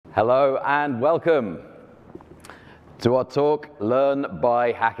Hello and welcome to our talk, Learn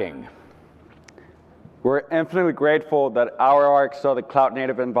by Hacking. We're infinitely grateful that our arc saw the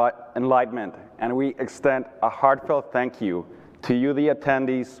cloud-native enlightenment, and we extend a heartfelt thank you to you, the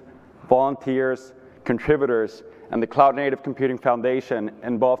attendees, volunteers, contributors, and the Cloud Native Computing Foundation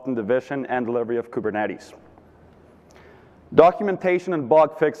involved in the vision and delivery of Kubernetes. Documentation and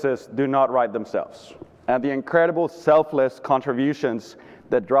bug fixes do not write themselves, and the incredible selfless contributions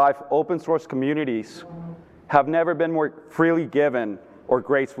that drive open source communities have never been more freely given or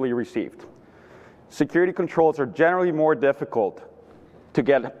gracefully received. Security controls are generally more difficult to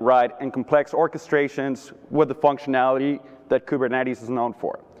get right in complex orchestrations with the functionality that Kubernetes is known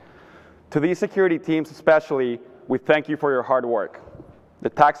for. To these security teams especially, we thank you for your hard work. The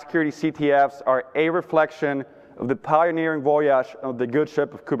tax security CTFs are a reflection of the pioneering voyage of the good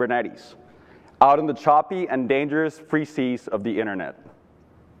ship of Kubernetes, out in the choppy and dangerous free seas of the internet.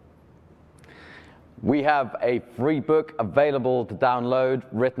 We have a free book available to download,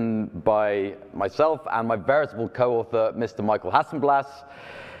 written by myself and my veritable co-author, Mr. Michael Hassenblas.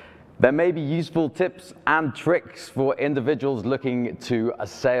 There may be useful tips and tricks for individuals looking to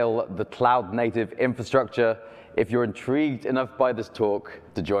assail the cloud-native infrastructure. If you're intrigued enough by this talk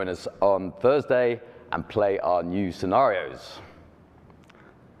to join us on Thursday and play our new scenarios.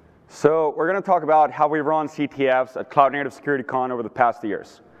 So we're going to talk about how we run CTFs at Cloud Native SecurityCon over the past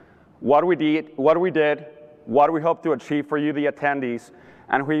years. What we did, what we hope to achieve for you, the attendees,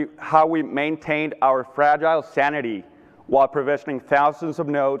 and how we maintained our fragile sanity while provisioning thousands of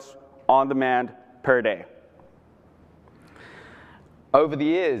nodes on demand per day. Over the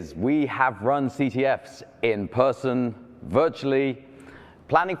years, we have run CTFs in person, virtually.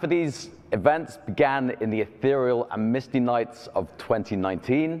 Planning for these events began in the ethereal and misty nights of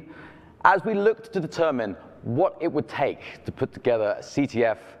 2019, as we looked to determine what it would take to put together a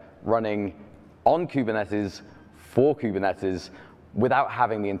CTF running on Kubernetes for Kubernetes without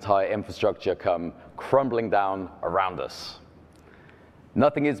having the entire infrastructure come crumbling down around us.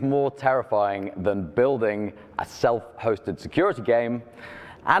 Nothing is more terrifying than building a self-hosted security game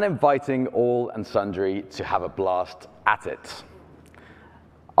and inviting all and sundry to have a blast at it.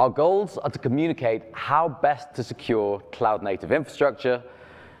 Our goals are to communicate how best to secure cloud-native infrastructure.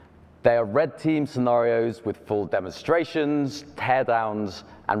 They are red team scenarios with full demonstrations, teardowns,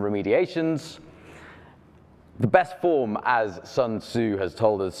 and remediations. The best form, as Sun Tzu has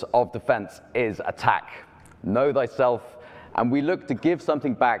told us, of defense is attack. Know thyself, and we look to give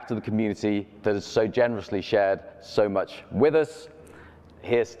something back to the community that has so generously shared so much with us.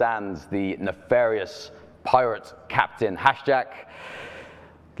 Here stands the nefarious pirate captain Hashjack,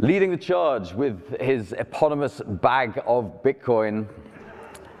 leading the charge with his eponymous bag of Bitcoin,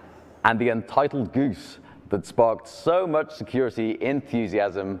 and the untitled goose that sparked so much security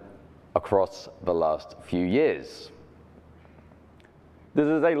enthusiasm across the last few years. This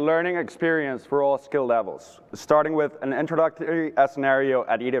is a learning experience for all skill levels, starting with an introductory scenario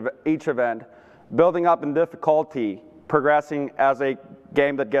at each event, building up in difficulty, progressing as a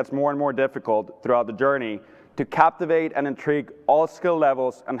game that gets more and more difficult throughout the journey, to captivate and intrigue all skill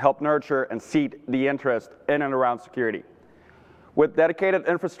levels and help nurture and seed the interest in and around security. With dedicated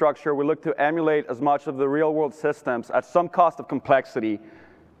infrastructure, we look to emulate as much of the real-world systems at some cost of complexity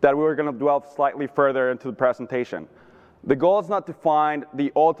that we're going to delve slightly further into the presentation. The goal is not to find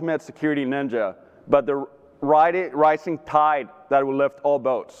the ultimate security ninja, but the rising tide that will lift all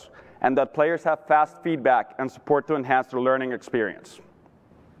boats, and that players have fast feedback and support to enhance their learning experience.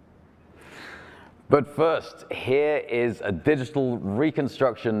 But first, here is a digital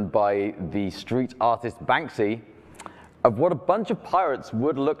reconstruction by the street artist Banksy of what a bunch of pirates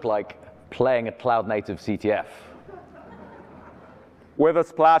would look like playing a cloud-native CTF. With a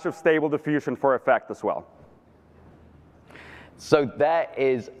splash of stable diffusion for effect as well. So there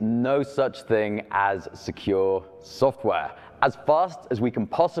is no such thing as secure software. As fast as we can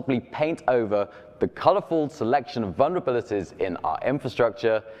possibly paint over the colorful selection of vulnerabilities in our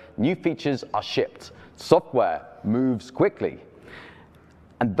infrastructure, new features are shipped. Software moves quickly.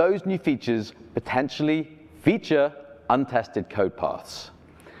 And those new features potentially feature untested code paths.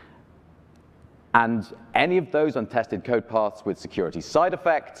 And any of those untested code paths with security side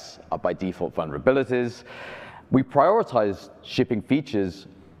effects are by default vulnerabilities. We prioritize shipping features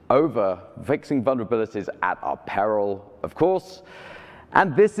over fixing vulnerabilities at our peril, of course.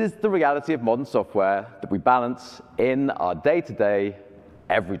 And this is the reality of modern software that we balance in our day-to-day,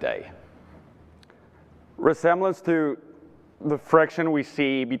 every day. Resemblance to the friction we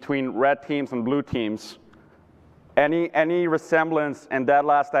see between red teams and blue teams, any resemblance in that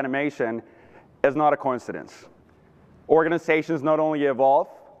last animation is not a coincidence. Organizations not only evolve,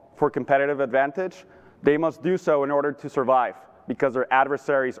 for competitive advantage, they must do so in order to survive, because their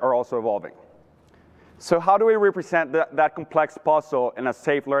adversaries are also evolving. So how do we represent that complex puzzle in a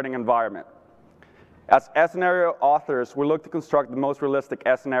safe learning environment? As scenario authors, we look to construct the most realistic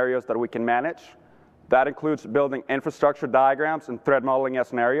scenarios that we can manage. That includes building infrastructure diagrams and threat modeling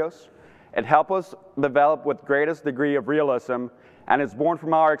scenarios. It helps us develop with greatest degree of realism, and it's born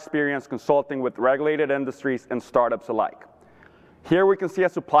from our experience consulting with regulated industries and startups alike. Here we can see a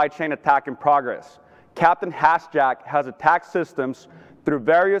supply chain attack in progress. Captain Hashjack has attacked systems through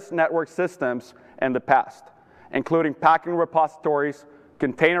various network systems in the past, including packing repositories,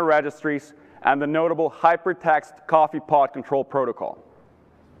 container registries, and the notable hypertext coffee pod control protocol.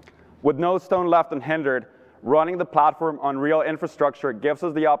 With no stone left unhindered, running the platform on real infrastructure gives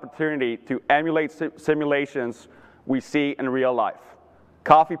us the opportunity to emulate simulations we see in real life.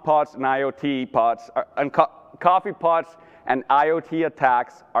 Coffee pods and IoT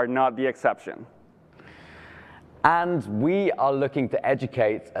attacks are not the exception. And we are looking to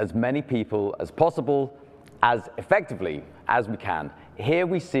educate as many people as possible, as effectively as we can. Here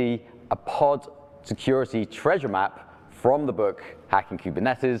we see a pod security treasure map from the book Hacking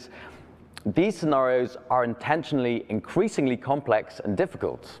Kubernetes. These scenarios are intentionally increasingly complex and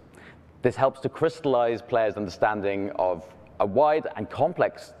difficult. This helps to crystallize players' understanding of a wide and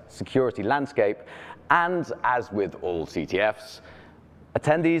complex security landscape, and as with all CTFs,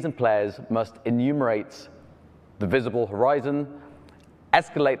 attendees and players must enumerate the visible horizon,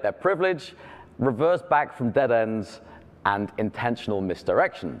 escalate their privilege, reverse back from dead ends, and intentional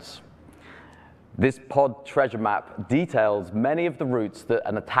misdirections. This pod treasure map details many of the routes that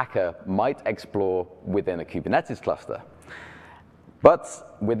an attacker might explore within a Kubernetes cluster.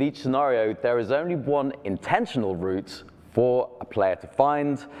 But with each scenario, there is only one intentional route for a player to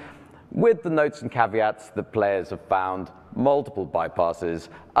find, with the notes and caveats that players have found multiple bypasses,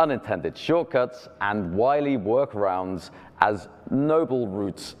 unintended shortcuts, and wily workarounds as noble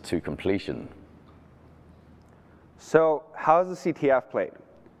routes to completion. So how is the CTF played?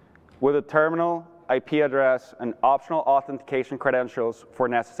 With a terminal, IP address, and optional authentication credentials for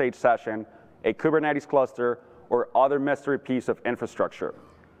an SSH session, a Kubernetes cluster, or other mystery piece of infrastructure.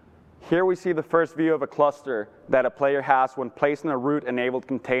 Here we see the first view of a cluster that a player has when placed in a root-enabled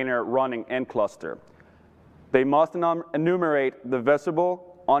container running in cluster. They must enumerate the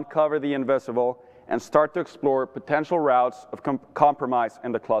visible, uncover the invisible, and start to explore potential routes of compromise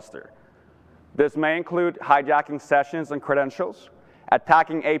in the cluster. This may include hijacking sessions and credentials,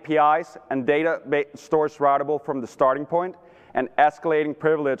 attacking APIs and data stores routable from the starting point, and escalating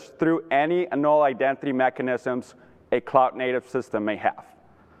privilege through any and all identity mechanisms a cloud-native system may have.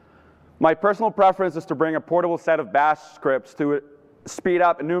 My personal preference is to bring a portable set of bash scripts to speed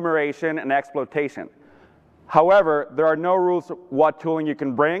up enumeration and exploitation. However, there are no rules of what tooling you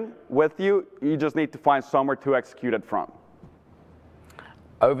can bring with you. You just need to find somewhere to execute it from.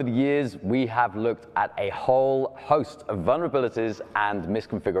 Over the years, we have looked at a whole host of vulnerabilities and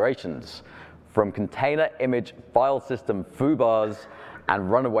misconfigurations, from container image file system fooBars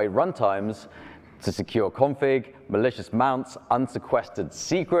and runaway runtimes to secure config, malicious mounts, unsequestered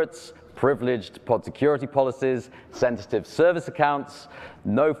secrets, privileged pod security policies, sensitive service accounts,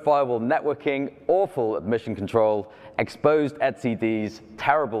 no firewall networking, awful admission control, exposed etcds,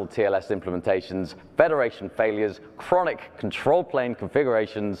 terrible TLS implementations, federation failures, chronic control plane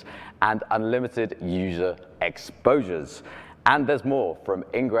configurations, and unlimited user exposures. And there's more, from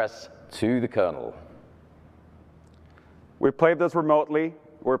ingress to the kernel. We played this remotely.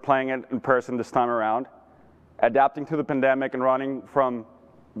 We're playing it in person this time around, adapting to the pandemic and running from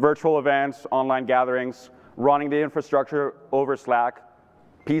virtual events, online gatherings, running the infrastructure over Slack.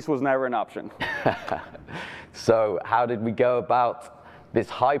 Peace was never an option. So how did we go about this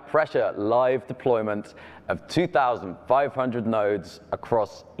high-pressure live deployment of 2,500 nodes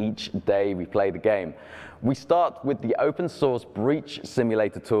across each day we play the game? We start with the open source breach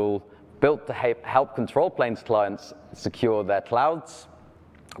simulator tool built to help ControlPlane's clients secure their clouds.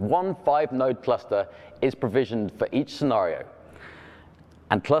 One 5-node cluster is provisioned for each scenario,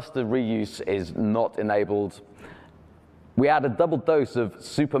 and cluster reuse is not enabled. We add a double dose of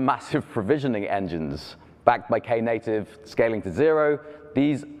supermassive provisioning engines backed by Knative scaling to 0.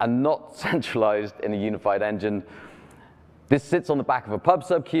 These are not centralized in a unified engine. This sits on the back of a pub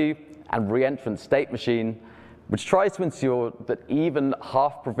sub queue and reentrant state machine, which tries to ensure that even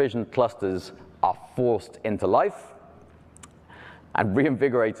half-provisioned clusters are forced into life and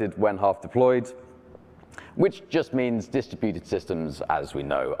reinvigorated when half deployed, which just means distributed systems, as we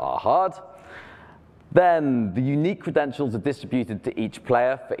know, are hard. Then the unique credentials are distributed to each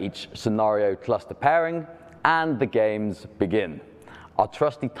player for each scenario cluster pairing, and the games begin. Our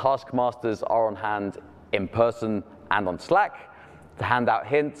trusty taskmasters are on hand in person and on Slack to hand out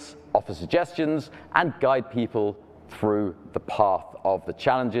hints, offer suggestions, and guide people through the path of the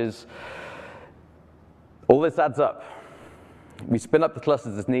challenges. All this adds up. We spin up the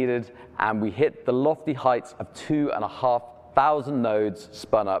clusters as needed, and we hit the lofty heights of 2,500 nodes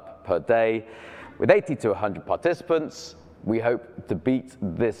spun up per day. With 80 to 100 participants, we hope to beat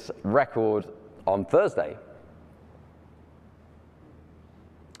this record on Thursday.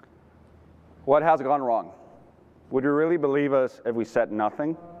 What has gone wrong? Would you really believe us if we said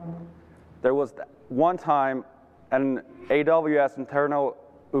nothing? There was one time an AWS internal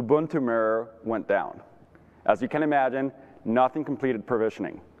Ubuntu mirror went down. As you can imagine, nothing completed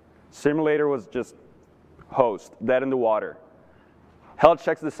provisioning. Simulator was just host, dead in the water. Health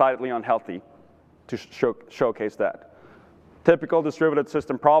checks decidedly unhealthy to showcase that. Typical distributed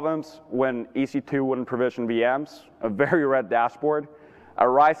system problems when EC2 wouldn't provision VMs, a very red dashboard. A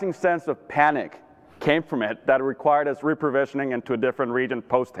rising sense of panic came from it that required us reprovisioning into a different region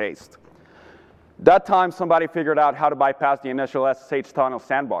post-haste. That time, somebody figured out how to bypass the initial SSH tunnel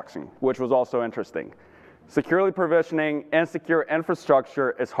sandboxing, which was also interesting. Securely provisioning insecure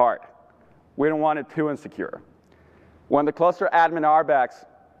infrastructure is hard. We don't want it too insecure. When the cluster admin RBACs,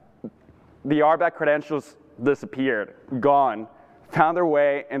 the RBAC credentials disappeared, gone, found their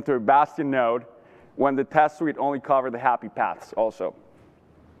way into a Bastion node when the test suite only covered the happy paths also.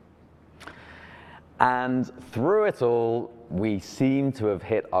 And through it all, we seem to have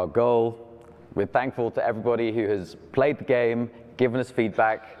hit our goal. We're thankful to everybody who has played the game, given us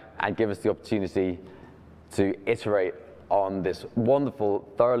feedback, and given us the opportunity to iterate on this wonderful,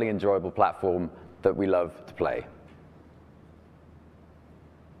 thoroughly enjoyable platform that we love to play.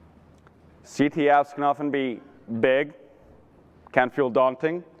 CTFs can often be big, can feel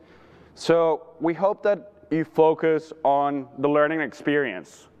daunting. So we hope that you focus on the learning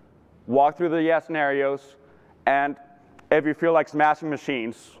experience. Walk through the scenarios, and if you feel like smashing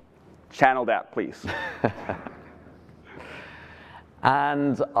machines, channel that, please.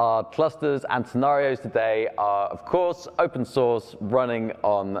 And our clusters and scenarios today are, of course, open source, running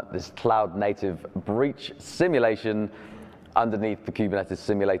on this cloud-native breach simulation underneath the Kubernetes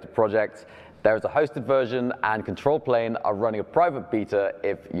Simulator project. There is a hosted version, and ControlPlane are running a private beta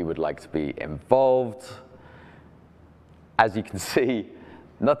if you would like to be involved. As you can see,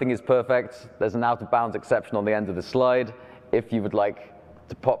 nothing is perfect. There's an out-of-bounds exception on the end of the slide. If you would like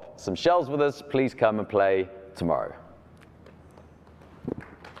to pop some shells with us, please come and play tomorrow.